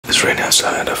It's raining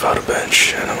outside. I found a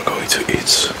bench and I'm going to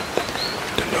eat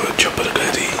the Nongshim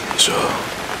Chapagetti. So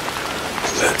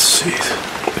let's eat.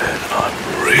 And I'm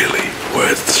really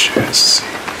wet, as you can see.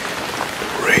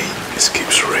 Rain. It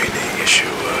keeps raining, as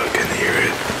you can hear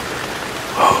it.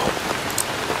 Oh,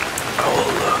 I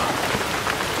will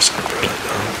just put it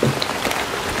down.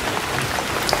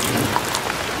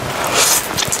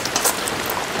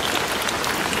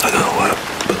 I don't know why,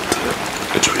 but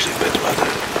it's really bad weather.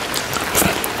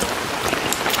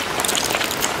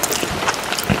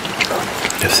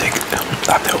 I think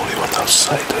I'm the only one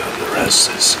outside, the rest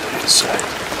is inside.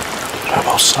 I'm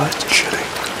outside chilling.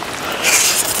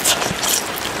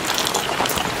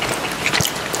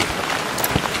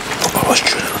 I was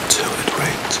chilling until it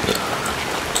rained.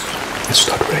 It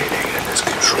started raining and it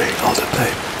keeps raining all the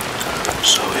time.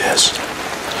 So yes.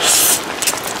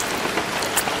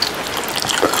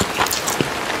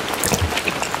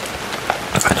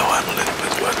 I know I'm a little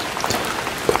bit wet,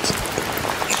 but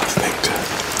I think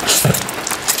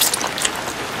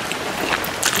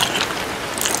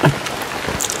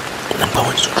I'm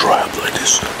going to dry up like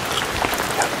this.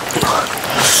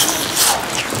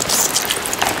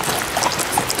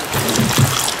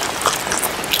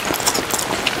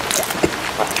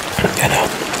 And I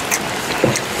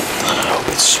hope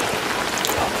it's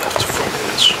after 4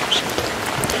 minutes or something.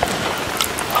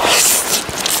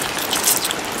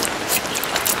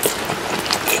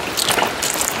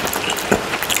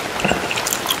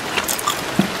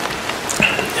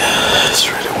 Yeah, it's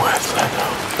really wet, I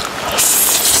know.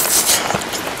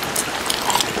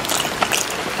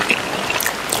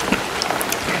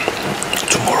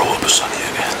 Tomorrow will be sunny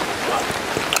again,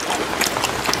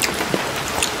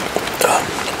 but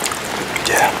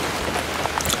yeah,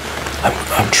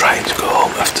 I'm trying to go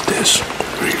home after this.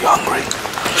 Really hungry.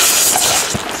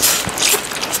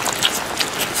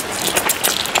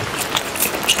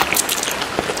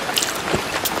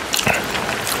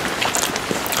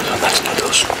 So nice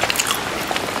noodles,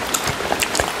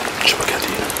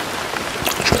 spaghetti,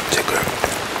 thicker.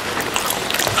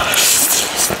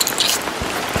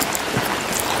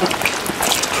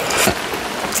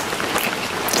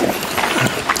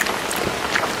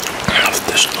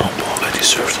 This normal already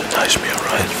served a nice meal,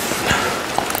 right?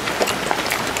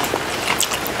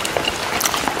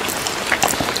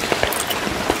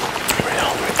 Very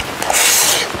hungry.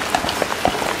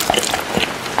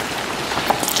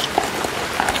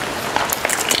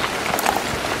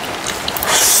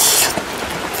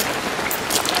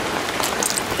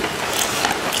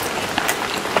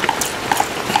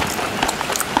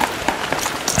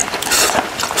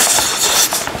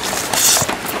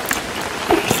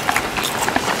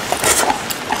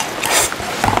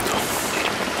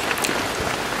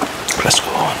 Let's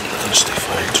go on, we're gonna stay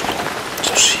for it.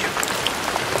 So see you.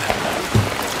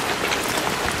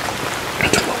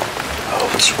 And tomorrow. I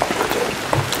hope it's good.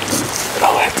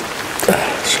 Alright.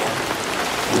 So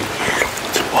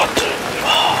the water.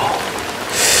 Wow.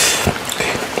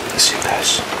 Okay, let's see you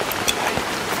guys.